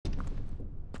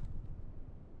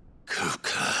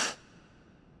Kuka.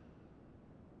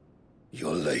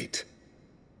 You're late.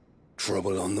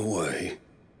 Trouble on the way?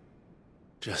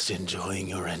 Just enjoying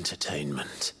your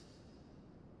entertainment.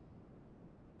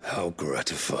 How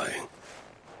gratifying.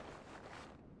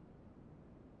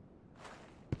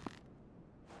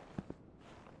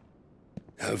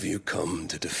 Have you come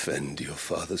to defend your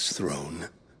father's throne,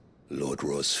 Lord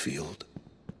Rosfield?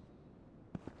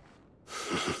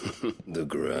 The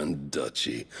Grand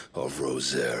Duchy of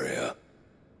Rosaria.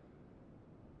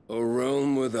 A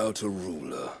realm without a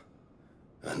ruler,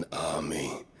 an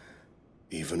army,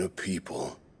 even a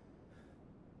people.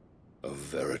 A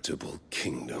veritable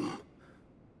kingdom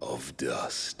of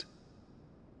dust.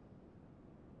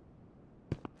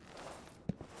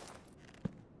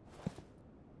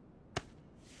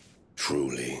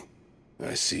 Truly,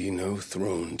 I see no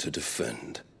throne to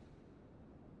defend.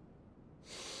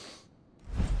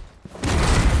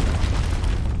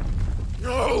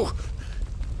 No!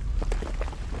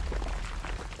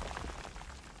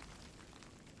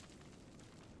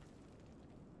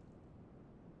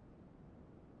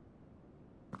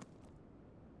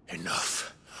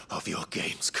 Enough of your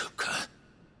games, Kuka.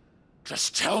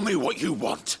 Just tell me what you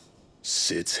want.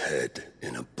 Sid's head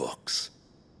in a box.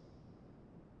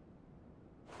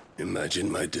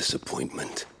 Imagine my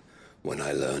disappointment when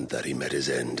I learned that he met his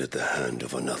end at the hand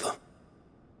of another.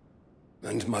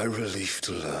 And my relief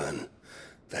to learn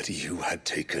that you had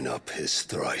taken up his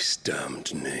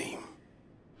thrice-damned name.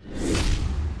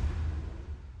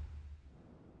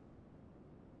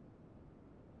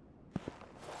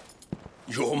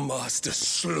 Your master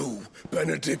slew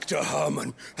Benedicta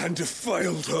Harmon and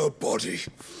defiled her body.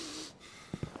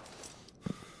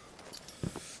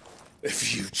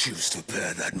 If you choose to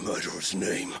bear that murderer's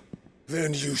name,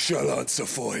 then you shall answer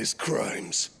for his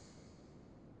crimes.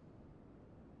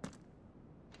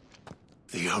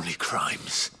 The only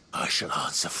crimes I shall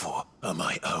answer for are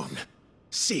my own.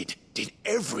 Sid did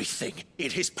everything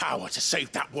in his power to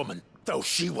save that woman, though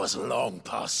she was long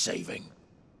past saving.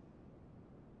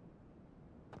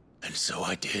 And so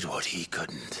I did what he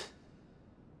couldn't.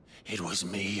 It was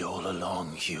me all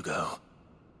along, Hugo.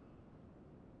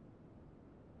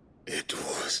 It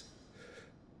was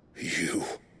you.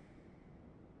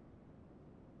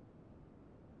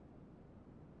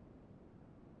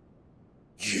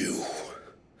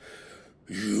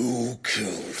 You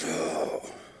killed her.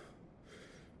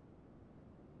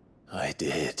 I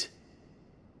did.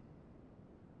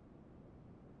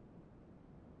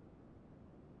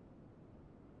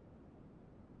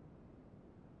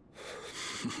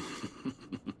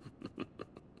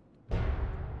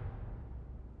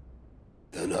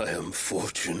 Then I am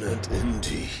fortunate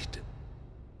indeed.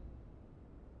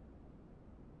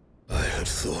 I had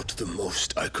thought the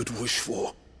most I could wish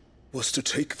for was to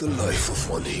take the life of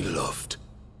one he loved,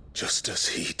 just as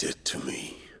he did to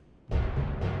me.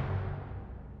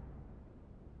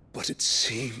 But it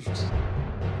seems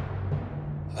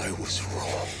I was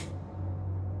wrong.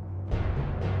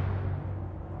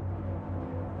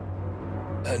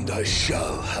 And I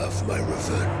shall have my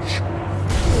revenge.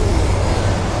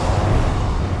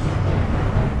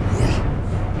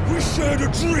 We shared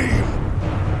a dream!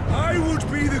 I would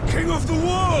be the king of the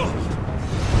world!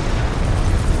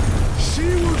 She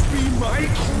would be my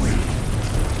queen!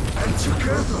 And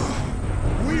together,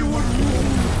 we would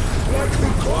rule like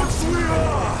the gods we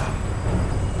are!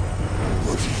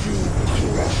 But you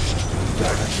crushed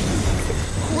that dream,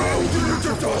 ground it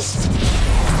into dust!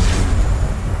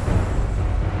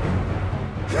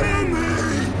 Hear me,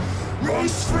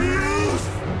 Rosefield!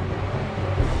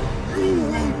 You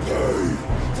will pay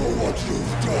for what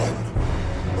you've done.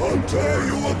 I'll tear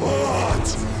you apart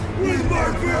with my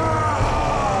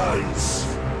hands!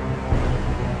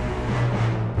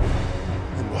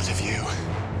 And what of you?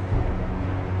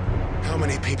 How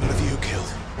many people have you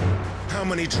killed? How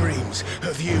many dreams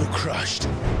have you crushed?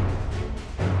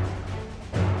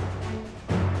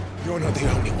 You're not the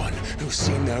only one who's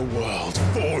seen their world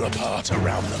fall apart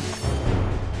around them.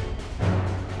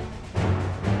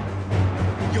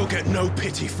 You'll get no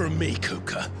pity from me,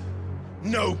 Kuka.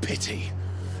 No pity.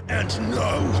 And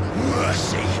no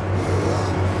mercy.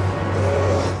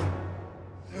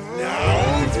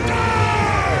 Now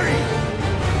die!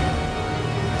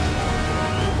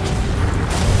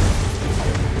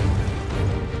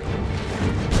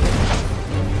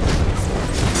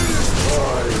 This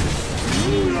time,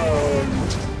 you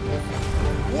learned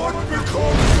what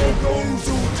becomes of those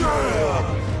who dare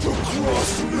to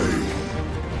cross me.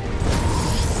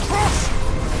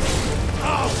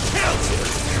 I'll kill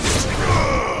you!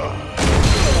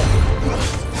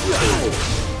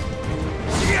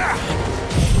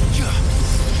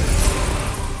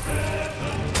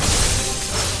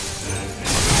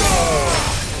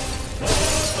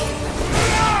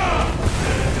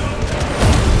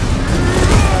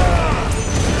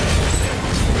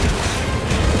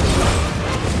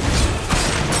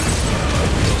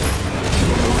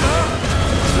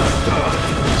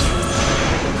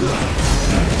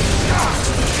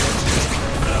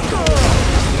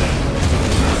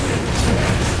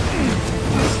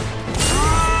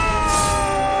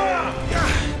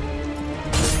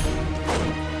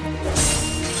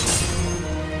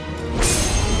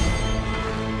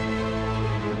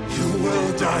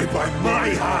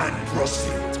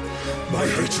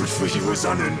 hatred for you is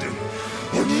unending,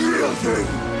 unyielding.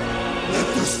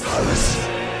 Let this palace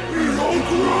be your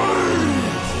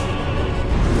grave!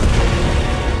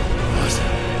 What?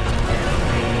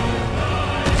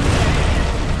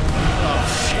 Oh,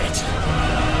 shit.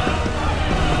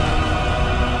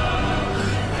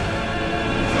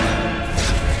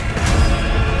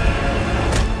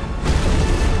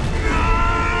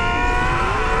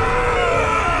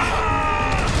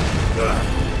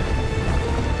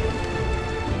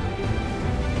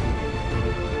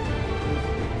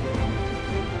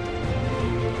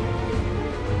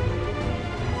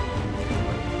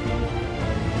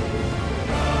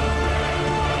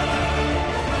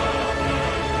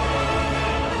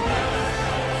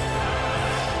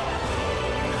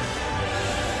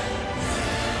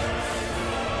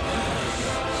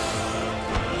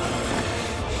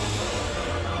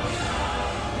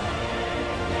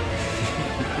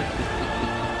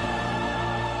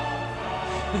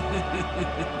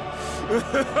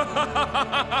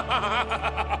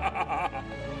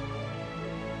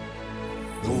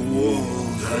 The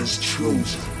world has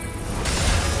chosen.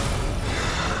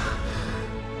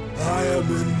 I am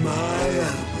in my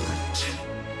element.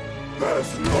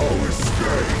 There's no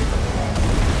escape.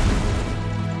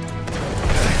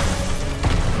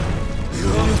 The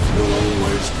earth will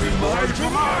always be my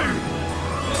domain.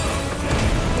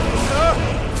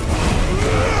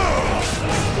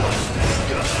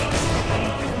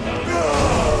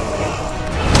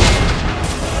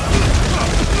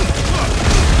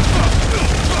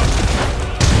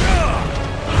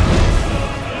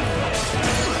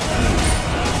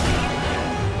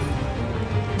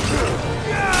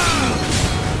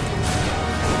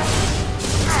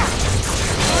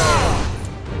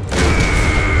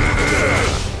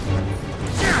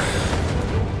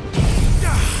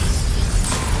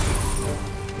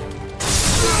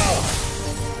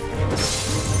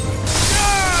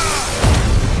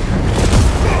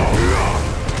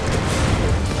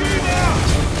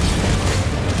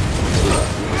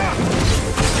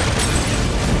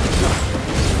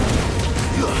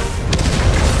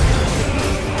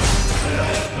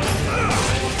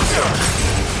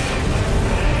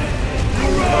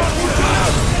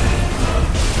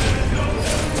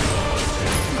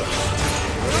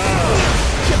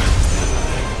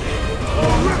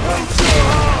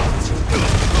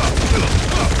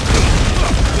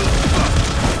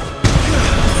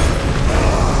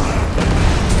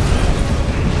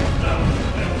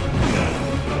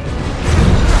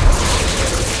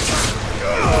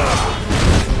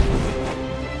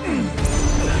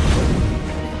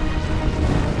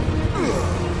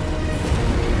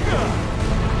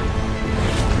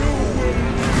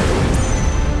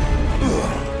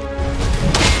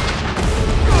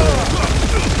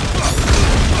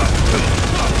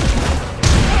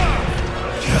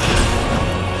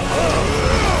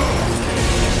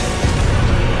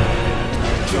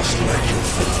 Just like your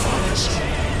forefathers.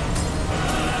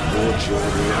 Your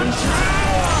journey and